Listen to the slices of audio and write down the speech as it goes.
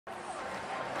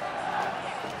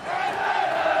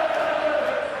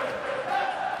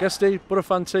Guesty,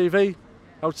 BoroFanTV,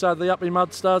 outside the Happy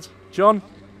Mad Stad. John,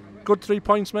 good 3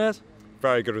 points, mate.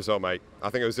 Very good result, mate.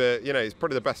 I think it was, it's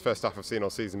probably the best first half I've seen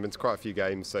all season. Been to quite a few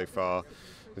games so far.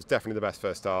 It was definitely the best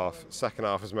first half. Second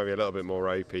half was maybe a little bit more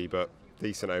ropey, but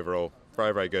decent overall.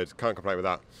 Very, very good. Can't complain with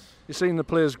that. You've seen the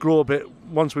players grow a bit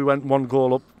once we went 1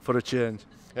 goal up for a change.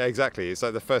 Yeah, exactly. It's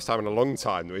like the first time in a long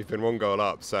time that we've been 1 goal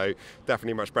up, so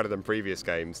definitely much better than previous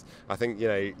games. I think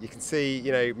you can see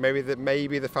maybe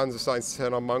the fans are starting to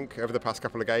turn on Monk over the past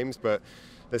couple of games, but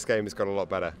this game has got a lot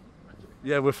better.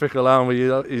 Yeah, we're fickle, aren't we?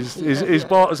 He's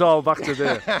brought us all back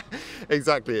today.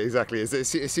 Exactly. As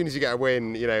soon as you get a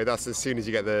win, that's as soon as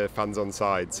you get the fans on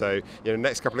side. So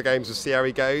next couple of games we'll see how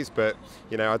he goes. But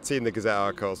I'd seen the Gazette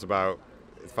articles about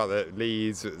the fact that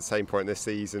Leeds at the same point this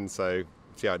season, so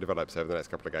see how it develops over the next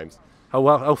couple of games.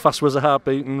 How fast was the heart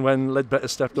beating when Ledbetter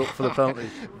stepped up for the penalty?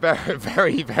 Very,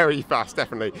 very, very fast,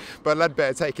 definitely. But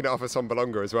Ledbetter taking it off of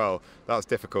Sombalonga as well, that's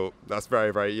difficult. That's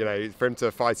very, very, for him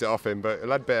to fight it off him. But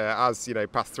Ledbetter, as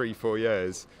past 3-4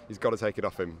 years, he's got to take it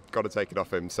off him.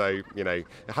 So, it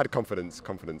had confidence.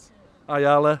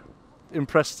 Ayala,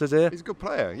 impressed today? He's a good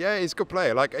player. Yeah, he's a good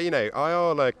player. Like,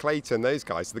 Ayala, Clayton, those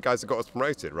guys are the guys that got us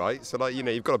promoted, right? So,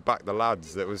 you've got to back the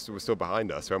lads that were still behind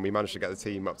us when we managed to get the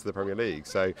team up to the Premier League.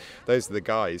 So, those are the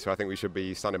guys who I think we should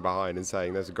be standing behind and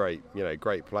saying those are great,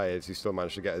 great players who still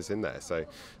managed to get us in there. So,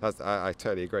 I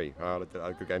totally agree. I had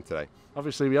a good game today.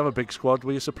 Obviously, we have a big squad.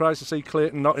 Were you surprised to see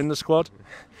Clayton not in the squad?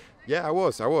 Yeah, I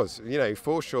was.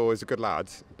 Forshaw is a good lad,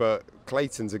 but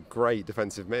Clayton's a great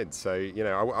defensive mid. So,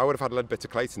 I would have had Ledbetter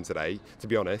Clayton today, to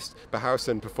be honest, but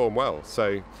Howson performed well.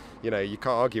 So, you can't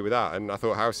argue with that. And I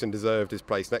thought Howson deserved his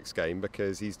place next game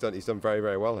because he's done very,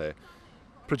 very well here.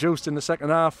 Produced in the second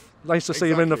half. Nice to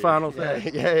see him in the final third.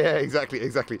 Yeah, exactly.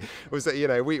 It was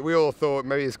that, we all thought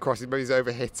maybe his cross, maybe he's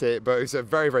overhit it, but it was a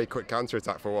very, very quick counter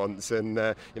attack for once. And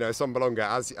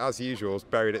Sombalonga, as usual,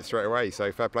 buried it straight away.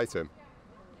 So fair play to him.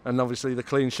 And obviously the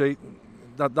clean sheet,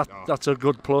 that's a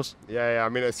good plus. Yeah. I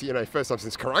mean, it's first time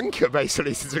since Karanka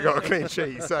basically since we got a clean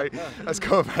sheet, so that's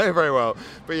gone very, very well.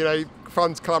 But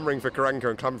fans clamouring for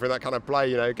Karanka and clamouring for that kind of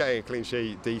play. Getting a clean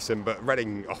sheet, decent, but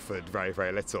Reading offered very,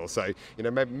 very little. So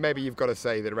maybe you've got to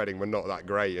say that Reading were not that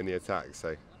great in the attack.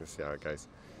 So let's see how it goes.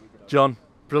 John,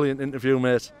 brilliant interview,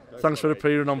 mate. Thanks for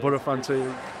appearing on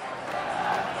BoroFanTV.